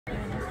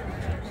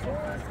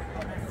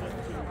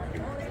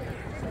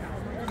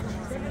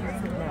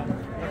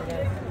I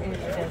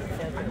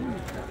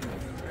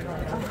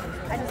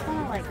just want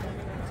to like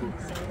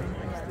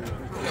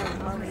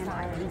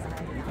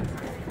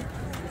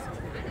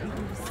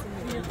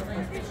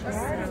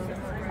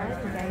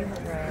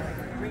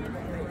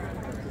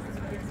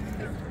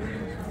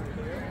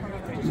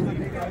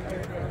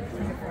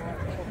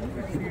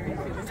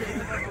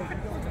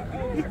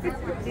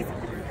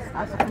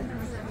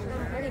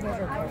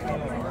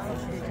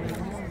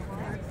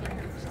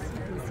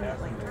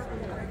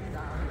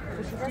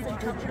she does a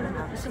good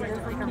job. She does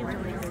like a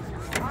really good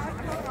job.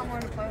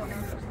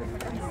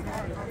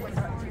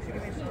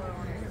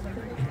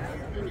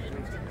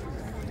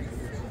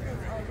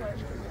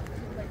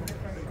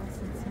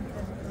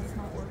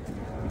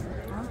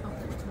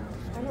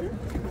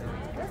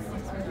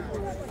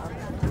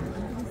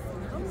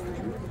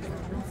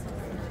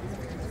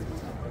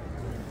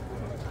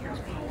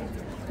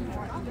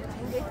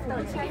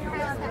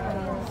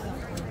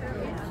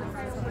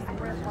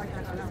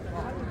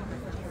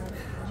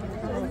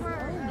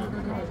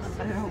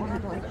 I don't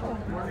want to like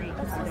worry.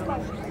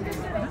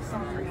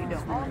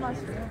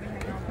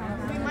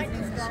 We might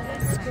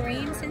just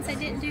scream since I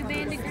didn't do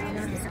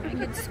bandagrams. I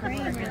could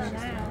scream really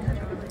loud.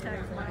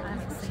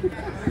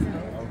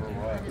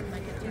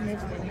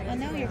 I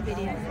know your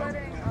video.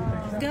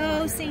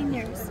 Go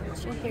seniors.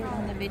 She'll hear it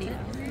on the video.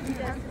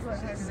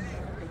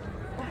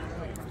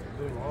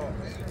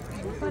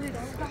 But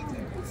it's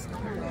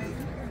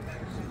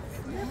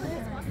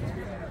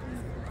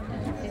I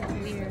feel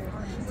weird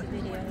on the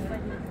video.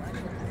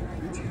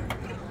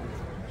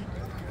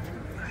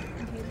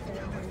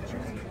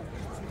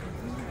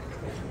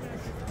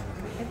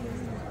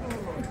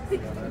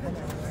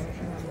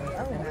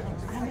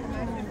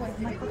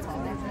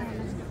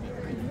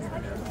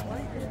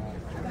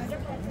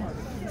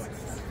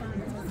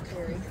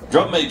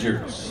 Drum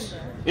majors,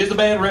 is the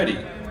band ready?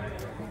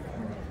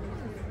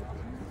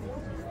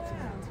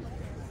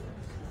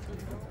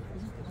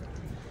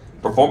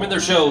 Performing their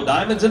show,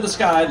 Diamonds in the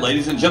Sky,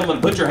 ladies and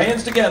gentlemen, put your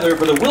hands together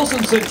for the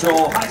Wilson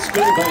Central High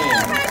School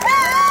Band.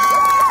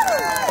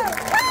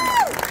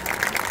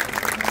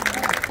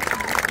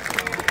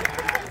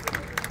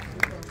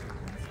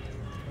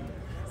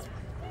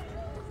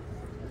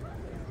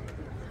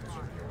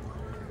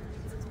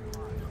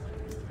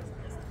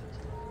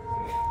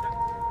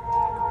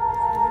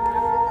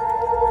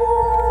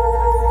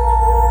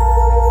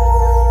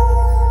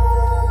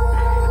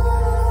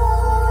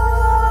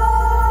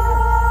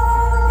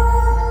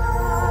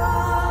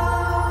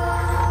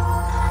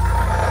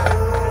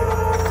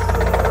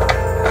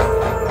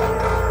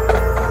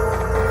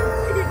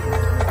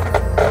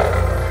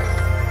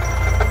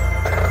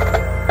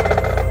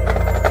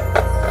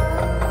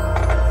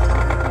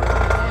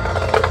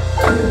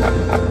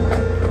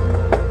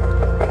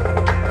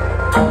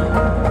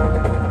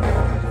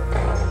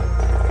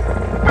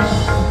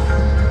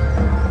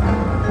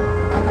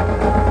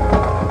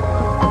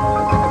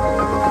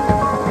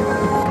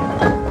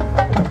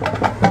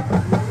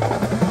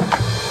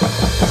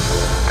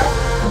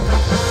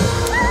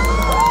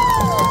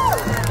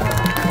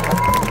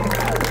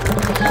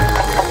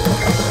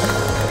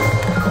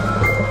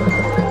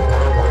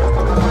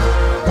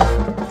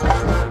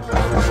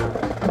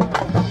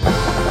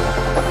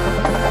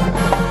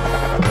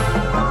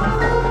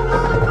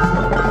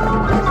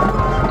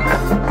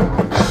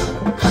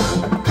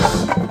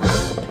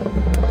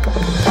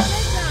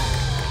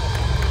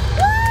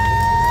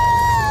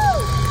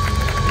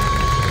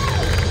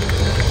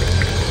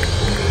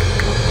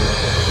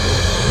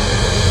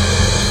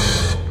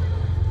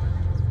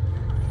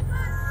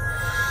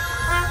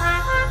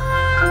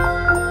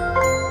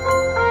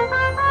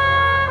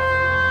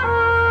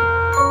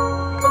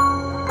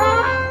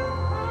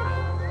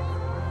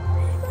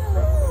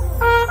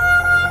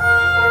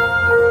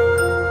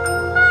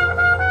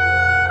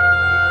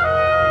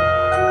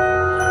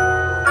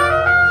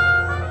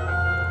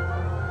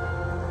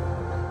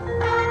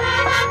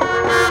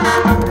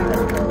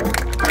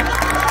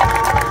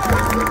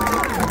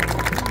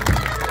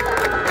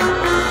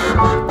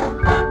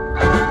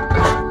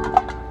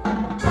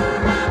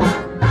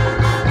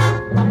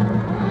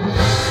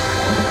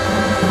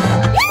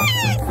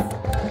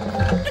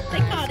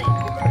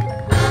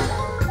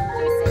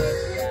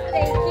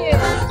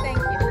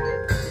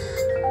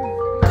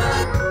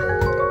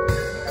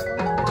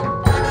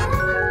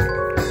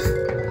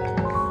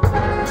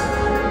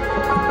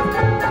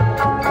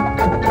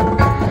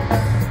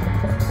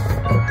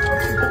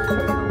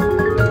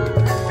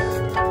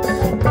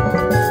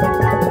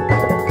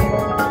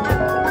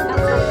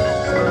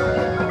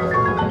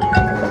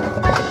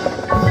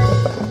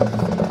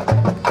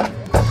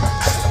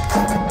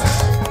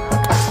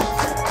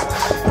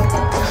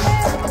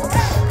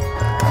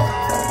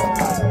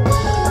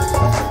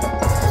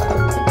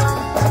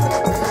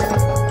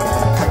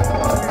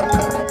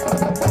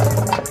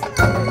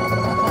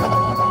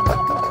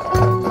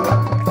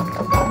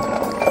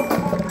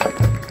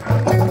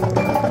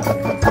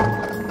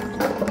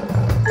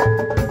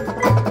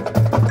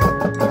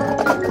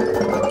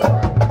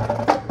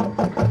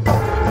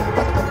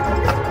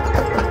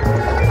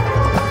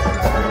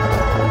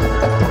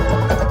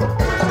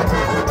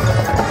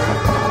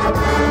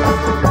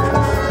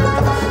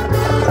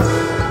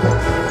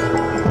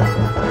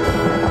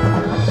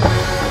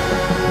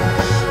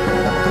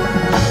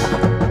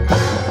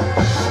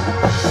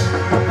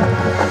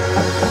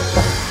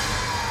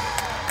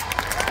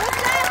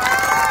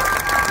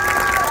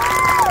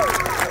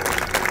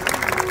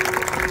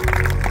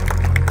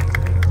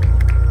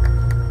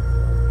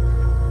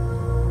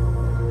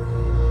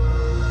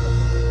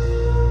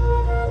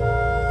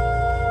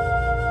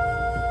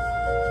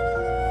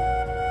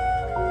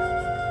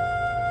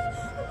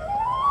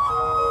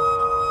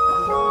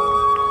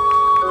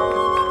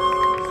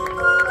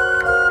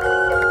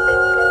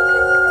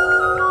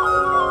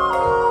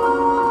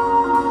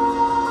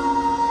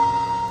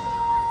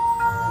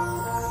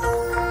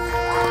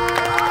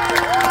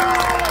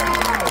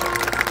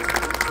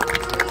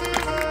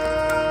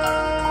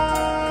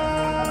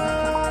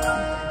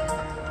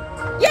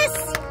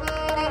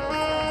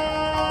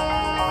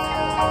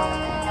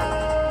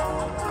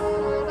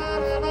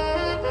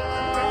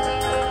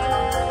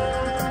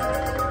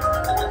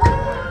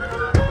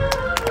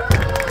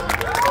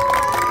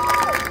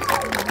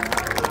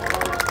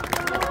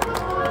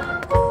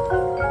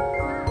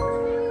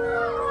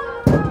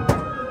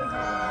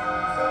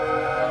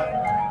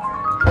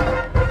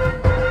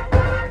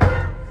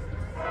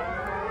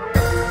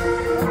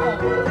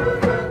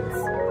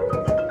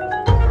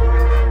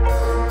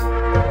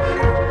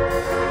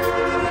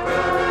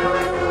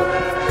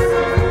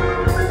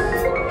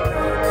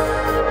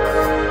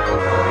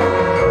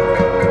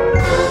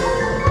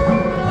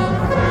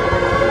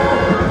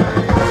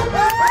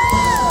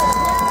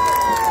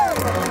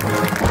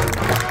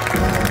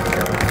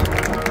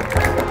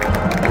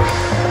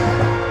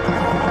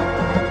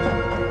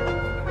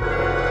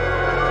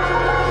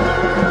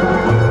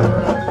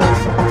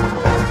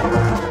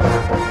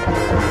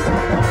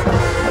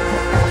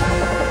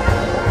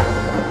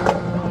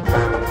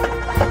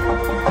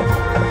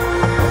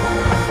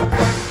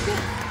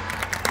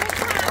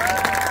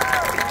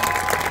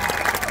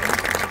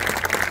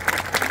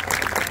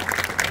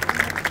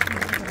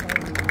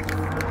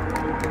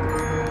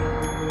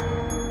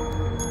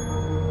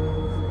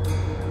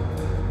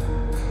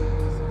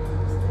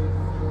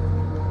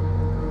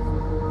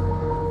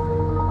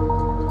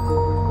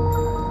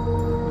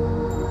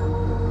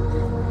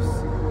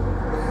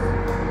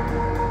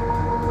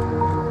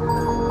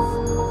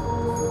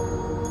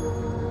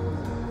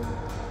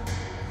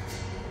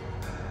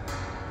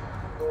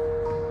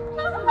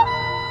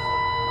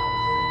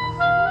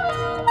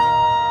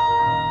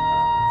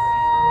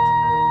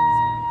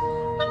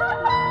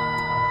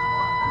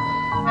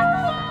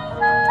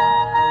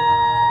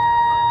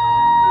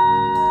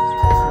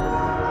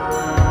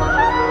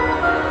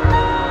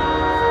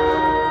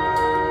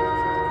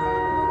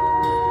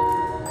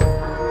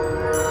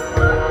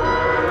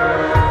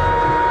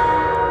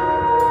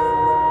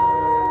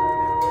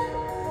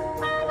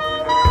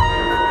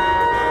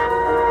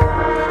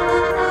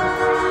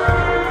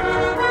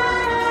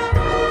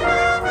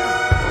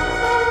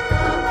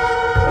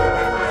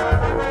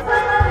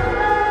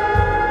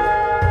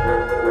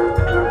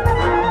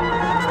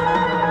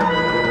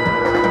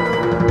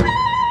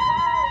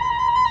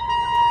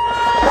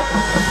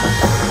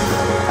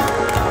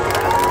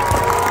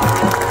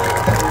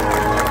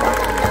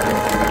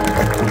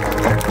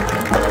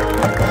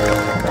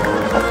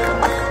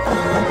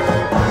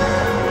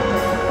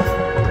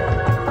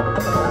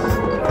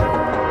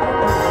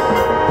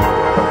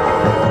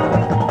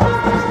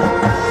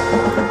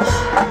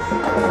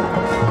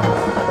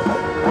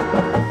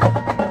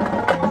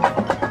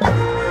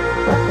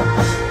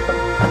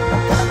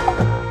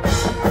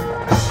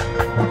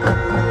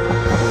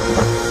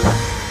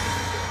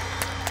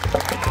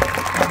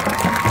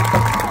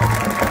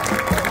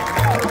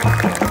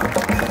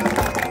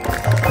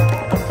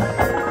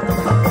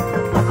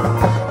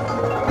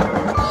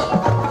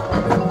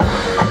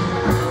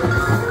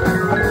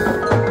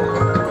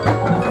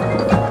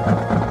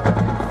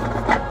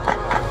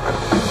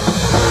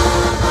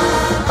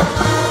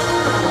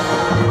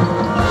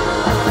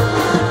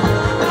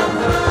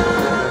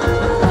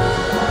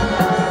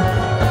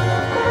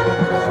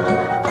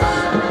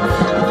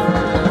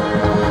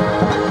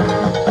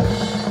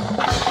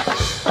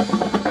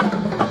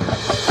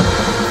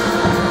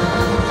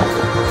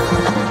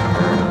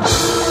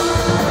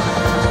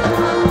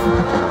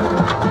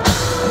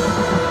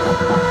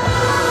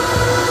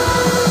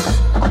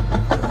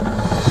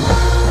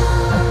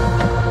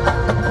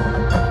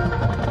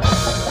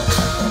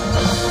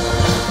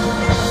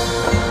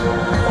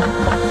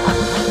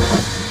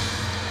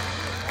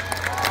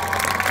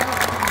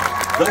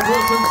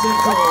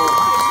 Central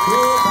High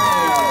School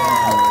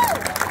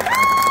Band.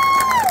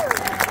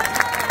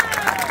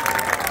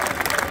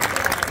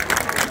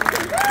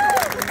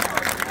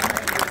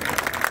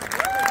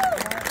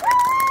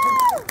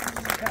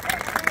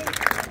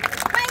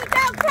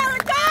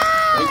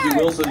 Thank you,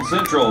 Wilson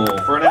Central,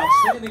 for an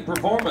outstanding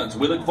performance.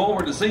 We look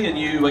forward to seeing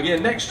you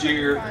again next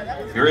year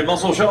here in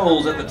Muscle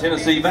Shoals at the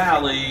Tennessee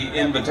Valley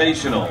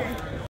Invitational.